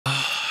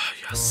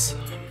Yes.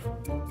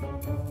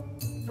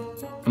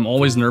 I'm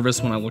always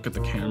nervous when I look at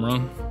the camera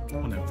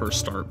when I first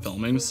start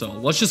filming, so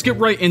let's just get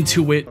right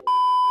into it.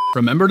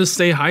 Remember to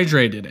stay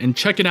hydrated, and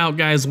check it out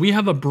guys, we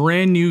have a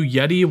brand new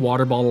Yeti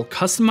water bottle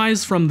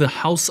customized from the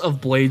House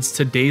of Blades,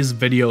 today's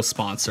video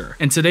sponsor.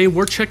 And today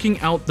we're checking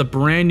out the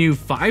brand new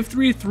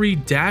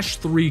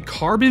 533-3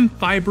 carbon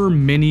fiber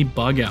mini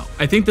bug out.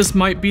 I think this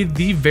might be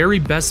the very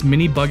best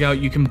mini bug out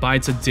you can buy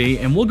today,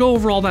 and we'll go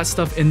over all that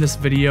stuff in this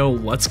video.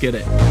 Let's get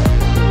it.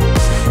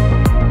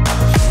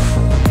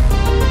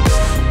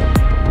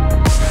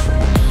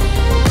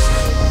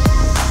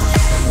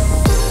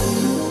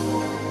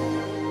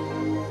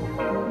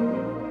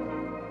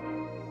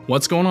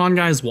 What's going on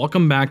guys?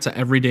 Welcome back to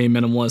Everyday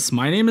Minimalist.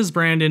 My name is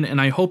Brandon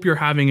and I hope you're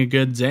having a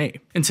good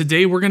day. And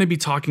today we're going to be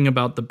talking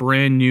about the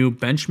brand new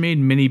Benchmade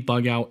mini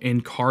bug out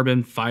in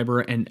carbon fiber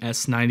and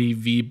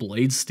S90V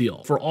blade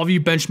steel. For all of you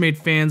Benchmade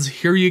fans,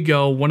 here you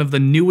go, one of the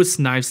newest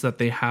knives that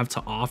they have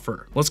to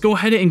offer. Let's go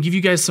ahead and give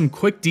you guys some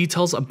quick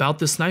details about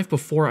this knife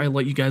before I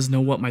let you guys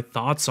know what my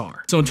thoughts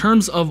are. So in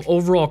terms of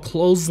overall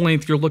close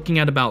length, you're looking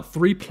at about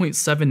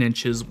 3.7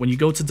 inches. When you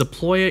go to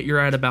deploy it, you're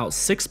at about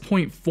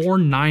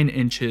 6.49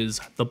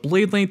 inches. The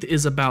blade length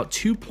is about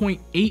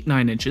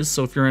 2.89 inches,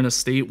 so if you're in a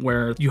state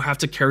where you have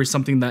to carry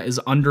something that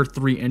is under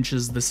 3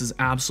 inches, this is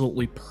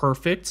absolutely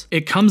perfect.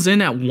 It comes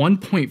in at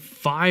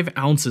 1.5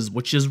 ounces,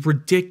 which is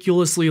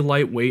ridiculously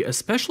lightweight,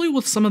 especially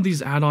with some of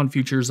these add-on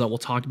features that we'll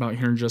talk about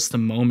here in just a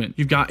moment.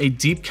 You've got a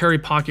deep carry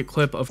pocket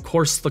clip, of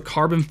course the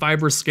carbon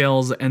fiber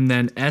scales, and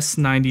then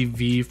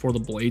S90V for the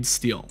blade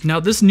steel.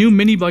 Now this new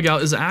mini bug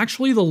out is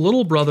actually the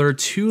little brother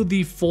to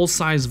the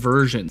full-size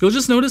version. You'll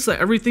just notice that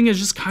everything is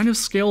just kind of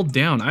scaled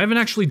down. I haven't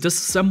actually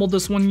disassembled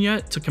this one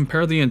yet to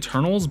compare the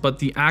internals, but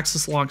the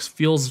axis locks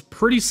feels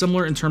pretty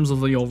similar in terms of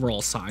the overall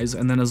size,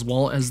 and then as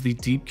well as the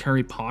deep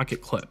carry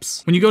pocket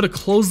clips. When you go to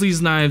close these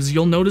knives,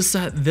 you'll notice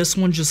that this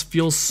one just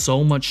feels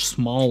so much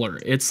smaller.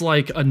 It's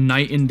like a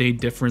night and day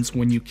difference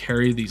when you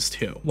carry these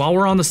two. While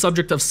we're on the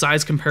subject of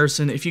size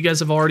comparison, if you guys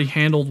have already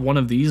handled one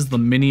of these, the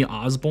Mini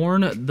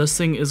Osborne, this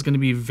thing is going to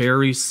be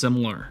very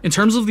similar. In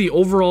terms of the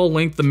overall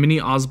length, the Mini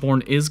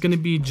Osborne is going to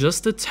be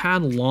just a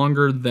tad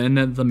longer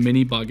than the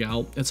mini bug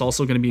out. It's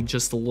also going to be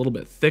just a little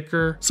bit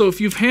thicker. So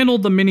if you've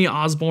handled the Mini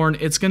Osborne,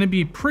 it's going to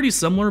be pretty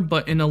similar,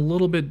 but in a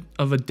little bit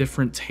of a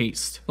different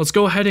taste. Let's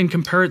go ahead and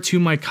compare it to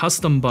my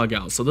custom bug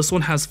out. So this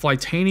one has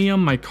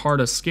Flytanium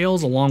micarta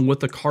scales along with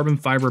the carbon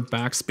fiber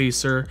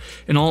backspacer.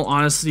 In all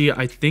honesty,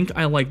 I think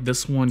I like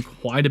this one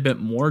quite a bit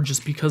more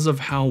just because of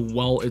how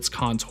well it's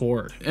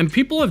contoured. And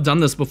people have done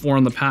this before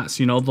in the past.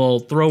 You know, they'll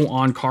throw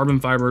on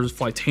carbon fibers,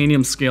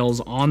 Flytanium scales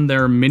on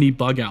their mini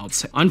bug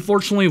outs.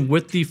 Unfortunately,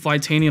 with the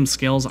Flytanium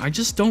scales, I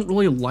just don't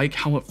really like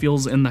how it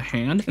feels in the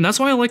hand, and that's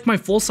why I like my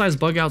full-size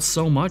bug out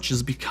so much,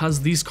 is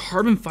because these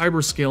carbon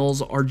fiber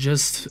scales are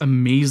just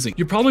amazing.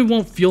 You probably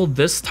won't feel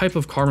this type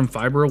of carbon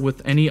fiber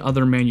with any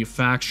other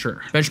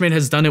manufacturer. Benchmade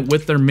has done it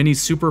with their Mini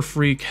Super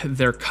Freak,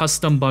 their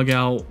custom bug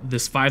out,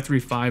 this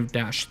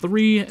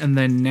 535-3, and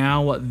then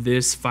now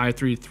this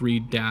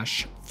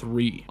 533-3.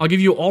 I'll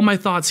give you all my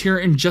thoughts here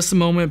in just a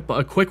moment,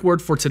 but a quick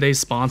word for today's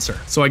sponsor.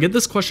 So I get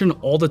this question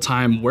all the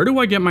time: where do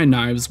I get my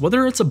knives,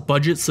 whether it's a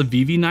budget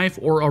Civivi knife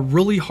or a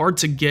really hard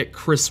to get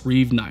Chris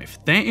Reeve knife?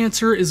 That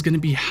answer is going to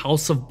be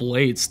House of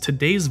Blades,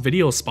 today's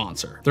video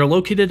sponsor. They're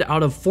located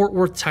out of Fort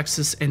Worth,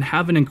 Texas, and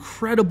have an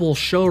incredible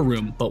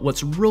showroom, but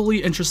what's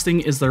really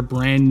interesting is their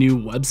brand new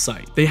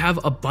website. They have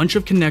a bunch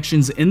of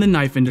connections in the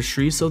knife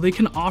industry, so they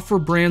can offer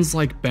brands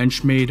like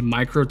Benchmade,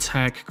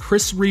 Microtech,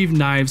 Chris Reeve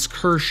knives,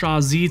 Kershaw,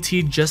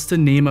 ZT, just to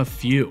name a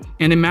few.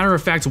 And in matter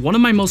of fact, one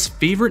of my most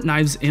favorite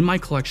knives in my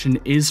collection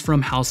is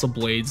from House of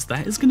Blades.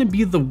 That is going to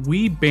be the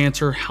We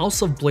Banter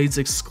House of Blades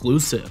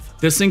exclusive.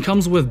 This thing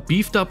comes with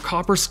beefed up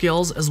copper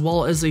scales as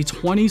well as a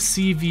 20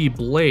 CV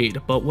blade,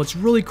 but what's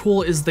really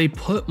cool is they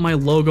put my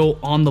logo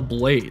on the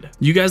blade.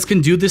 You guys can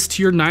do this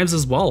to your knives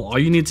as well. All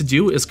you need to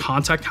do is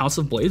contact House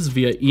of Blades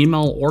via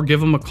email or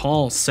give them a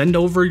call, send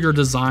over your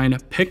design,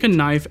 pick a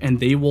knife, and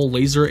they will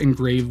laser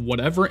engrave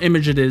whatever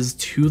image it is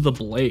to the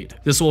blade.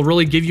 This will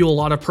really give you a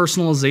lot of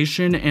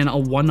personalization and a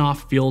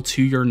one-off feel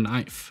to your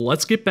knife.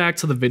 Let's get back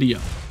to the video.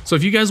 So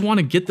if you guys want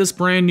to get this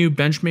brand new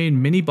Benchmade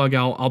mini bug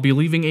out, I'll be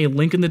leaving a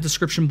link in the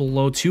description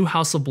below to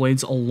House of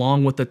Blades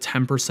along with a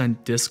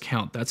 10%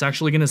 discount. That's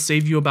actually going to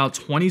save you about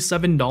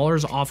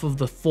 $27 off of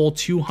the full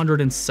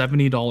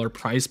 $270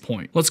 price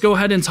point. Let's go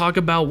ahead and talk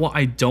about what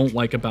I don't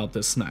like about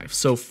this knife.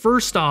 So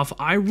first off,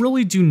 I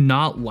really do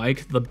not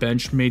like the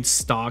Benchmade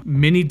stock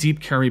mini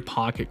deep carry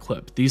pocket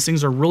clip. These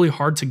things are really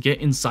hard to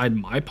get inside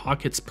my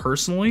pockets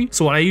personally.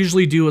 So what I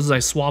usually do is I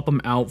swap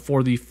them out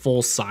for the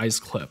full size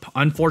clip.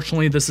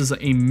 Unfortunately, this is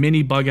a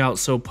mini bug out,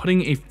 so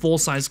putting a full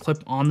size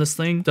clip on this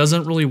thing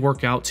doesn't really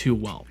work out too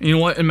well. And you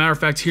know what? As a matter of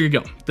fact, here you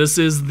go. This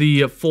is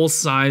the full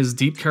size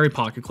deep carry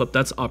pocket clip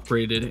that's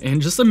upgraded. And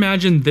just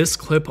imagine this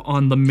clip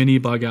on the mini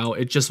bug out.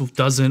 It just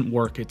doesn't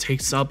work. It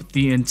takes up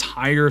the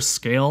entire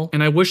scale.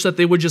 And I wish that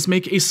they would just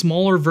make a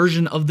smaller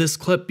version of this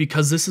clip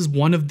because this is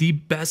one of the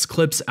best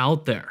clips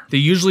out there. They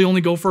usually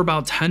only go for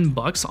about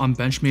 $10 on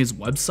Benchmade's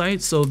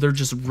website, so they're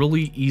just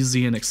really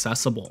easy and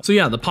accessible. So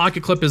yeah, the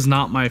pocket clip is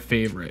not my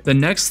favorite. The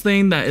next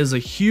thing that is a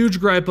huge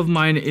gripe of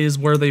mine is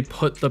where they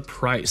put the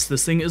price.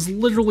 This thing is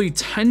literally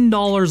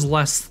 $10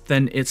 less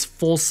than its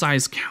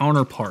full-size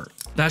counterpart.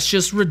 That's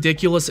just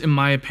ridiculous in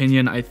my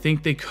opinion. I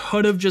think they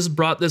could have just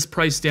brought this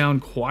price down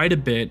quite a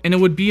bit, and it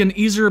would be an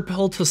easier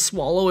pill to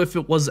swallow if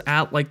it was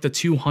at like the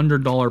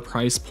 $200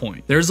 price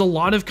point. There's a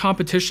lot of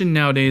competition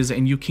nowadays,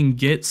 and you can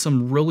get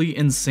some really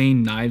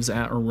insane knives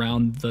at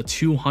around the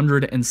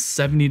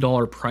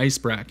 $270 price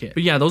bracket.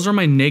 But yeah, those are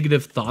my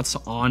negative thoughts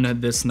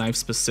on this knife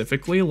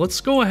specifically. Let's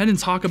go ahead and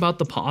talk about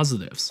the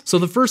positives. So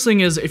the first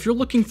thing is, if you're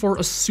looking for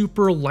a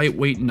super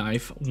lightweight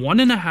knife,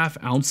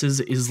 1.5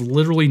 ounces is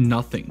literally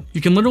nothing.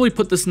 You can literally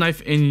put this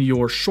knife in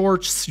your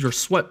shorts, your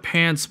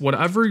sweatpants,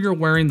 whatever you're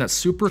wearing that's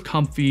super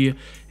comfy,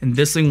 and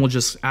this thing will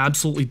just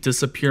absolutely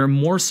disappear,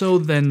 more so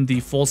than the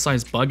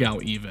full-size bug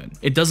out even.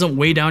 It doesn't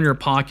weigh down your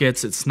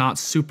pockets, it's not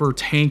super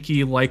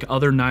tanky like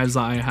other knives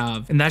that I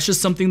have, and that's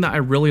just something that I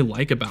really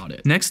like about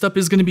it. Next up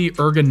is going to be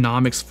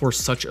ergonomics for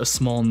such a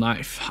small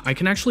knife. I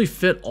can actually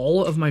fit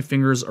all of my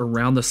fingers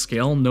around the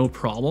scale, no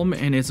problem,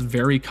 and it's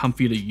very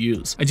comfy to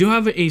use. I do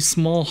have a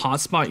small hot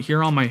spot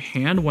here on my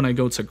hand when I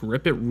go to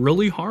grip it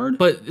really hard,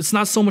 but it's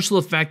not so much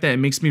the fact that it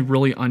makes me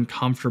really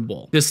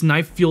uncomfortable. This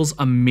knife feels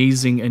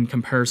amazing in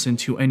comparison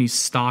to any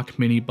stock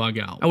mini bug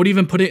out. I would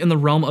even put it in the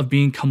realm of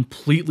being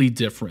completely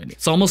different.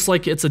 It's almost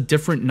like it's a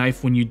different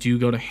knife when you do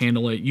go to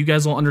handle it. You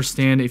guys will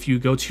understand if you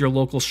go to your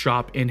local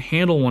shop and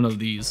handle one of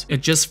these.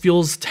 It just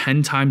feels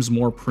 10 times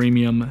more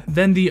premium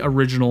than the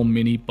original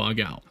mini bug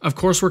out. Of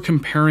course, we're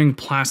comparing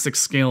plastic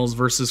scales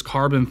versus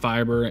carbon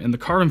fiber, and the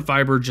carbon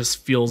fiber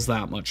just feels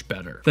that much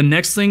better. The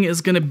next thing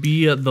is going to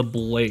be the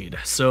blade.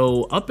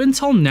 So up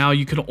until now,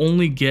 you could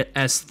only get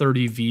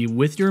S30V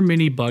with your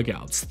mini bug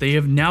outs. They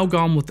have now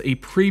gone with a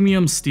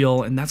premium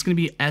steel, and that's going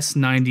to be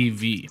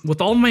S90V.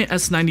 With all of my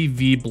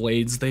S90V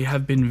blades, they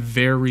have been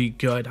very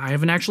good. I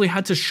haven't actually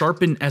had to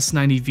sharpen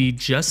S90V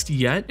just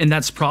yet, and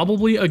that's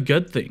probably a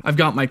good thing. I've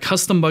got my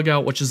custom bug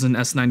out, which is an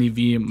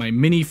S90V, my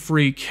mini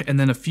freak, and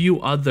then a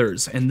few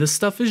others, and this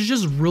stuff is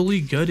just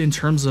really good in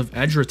terms of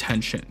edge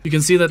retention. You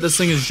can see that this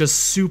thing is just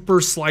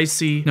super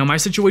slicey. Now my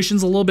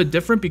situation's a little bit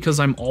different because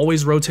I'm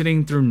always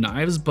rotating through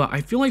knives, but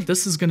I feel like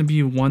this is going to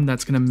be one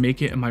that's going to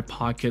make it in my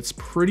pockets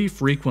pretty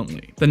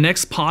frequently. The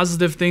next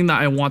positive thing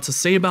that I want to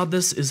say about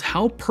this is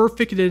how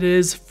perfect it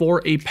is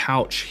for a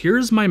pouch.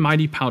 Here's my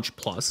Mighty Pouch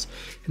Plus,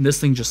 and this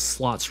thing just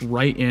slots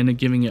right in,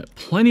 giving it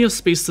plenty of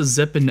space to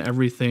zip and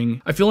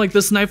everything. I feel like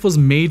this knife was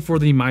made for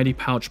the Mighty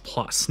Pouch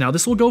Plus. Now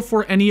this will go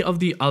for any of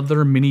the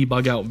other mini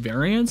bug out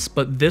variants,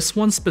 but this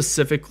one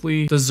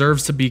specifically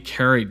deserves to be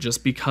carried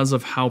just because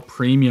of how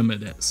premium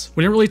it is.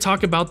 We didn't really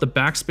talk about the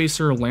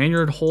backspacer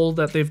lanyard hole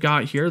that they've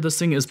got here. This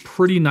thing is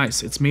pretty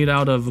nice. It's made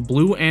out of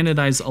blue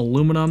anodized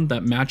aluminum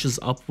that matches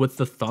up with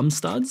the thumb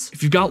studs.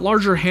 If you've got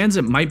larger hands,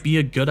 it might be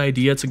a good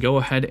idea to go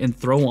ahead and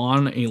throw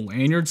on a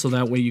lanyard so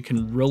that way you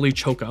can really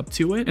choke up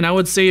to it. And I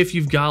would say if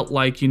you've got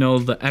like, you know,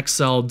 the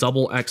XL,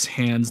 XX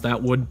hands,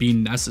 that would be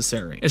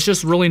necessary. It's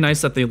just really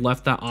nice that they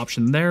left that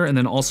option there and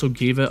then also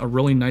gave it a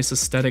really nice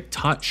aesthetic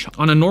touch.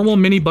 On a normal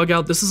mini bug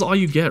out, this is all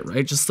you get,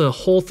 right? Just a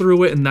hole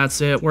through it and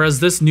that's it. Whereas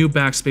this new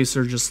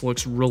backspacer just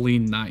looks really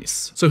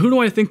nice. So who do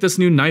I think this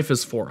new knife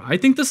is for? I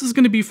think this is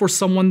going to be for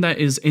someone that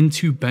is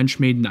into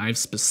Benchmade knives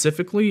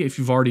specifically. If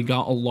you've already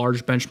got a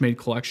large Benchmade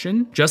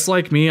collection, just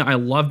like me, I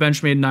love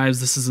Benchmade knives.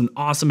 This is an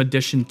awesome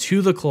addition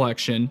to the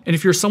collection. And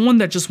if you're someone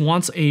that just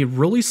wants a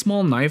really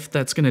small knife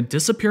that's going to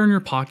disappear in your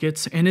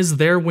pockets and is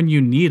there when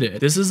you need it,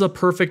 this is a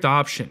perfect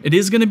option. It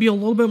is going to be a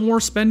little bit more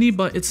spendy,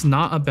 but it's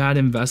not a bad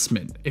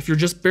investment. If you're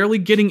just barely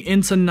getting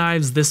into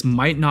knives, this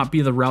might not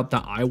be the route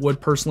that I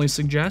would personally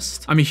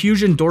suggest. I'm a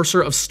huge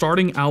endorser of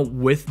starting out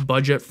with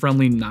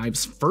budget-friendly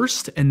knives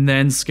first and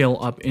then scale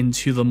up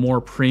into the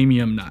more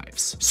premium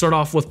knives. Start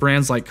off with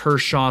brands like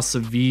Kershaw,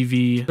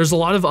 Civivi. There's a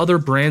lot of other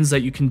brands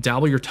that you can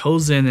dabble your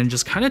toes in and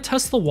just kind of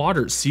test the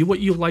waters, see what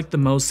you like the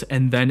most,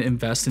 and then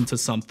invest into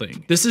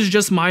something. This is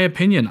just my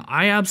opinion.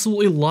 I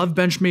absolutely love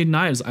Benchmade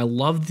knives. I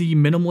love the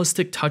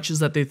minimalistic touches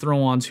that they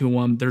throw onto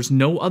them. There's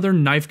no other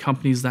knife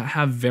companies that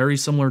have very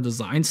similar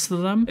designs to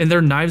them, and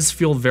their knives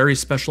feel very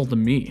special to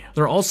me.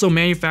 They're also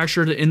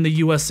manufactured in the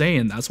USA,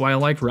 and that's why I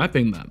like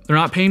repping them. They're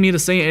not paying me to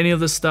say any of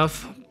this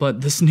stuff, but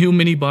this new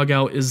mini bug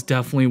out is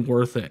definitely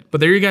worth it.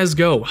 But there you guys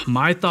go,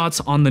 my thoughts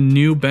on the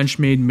new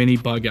Benchmade mini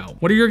bug out.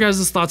 What are your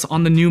guys' thoughts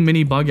on the new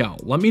mini bug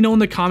out? Let me know in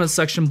the comment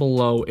section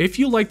below. If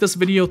you like this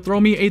video, throw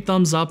me a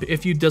thumbs up.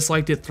 If you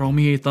disliked it, throw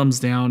me a thumbs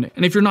down.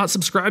 And if you're not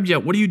subscribed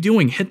yet, what are you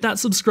doing? Hit that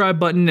subscribe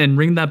button and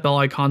ring that bell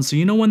icon so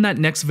you know when that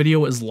next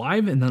video is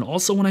live, and then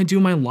also when I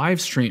do my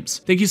live streams.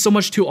 Thank you so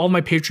much to all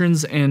my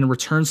patrons and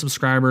return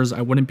subscribers.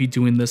 I wouldn't be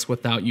doing this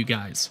without you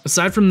guys.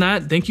 Aside from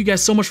that, thank you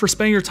guys so much for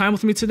spending your time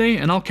with me today,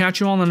 and I'll catch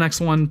you all on the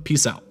next one.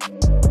 Peace out.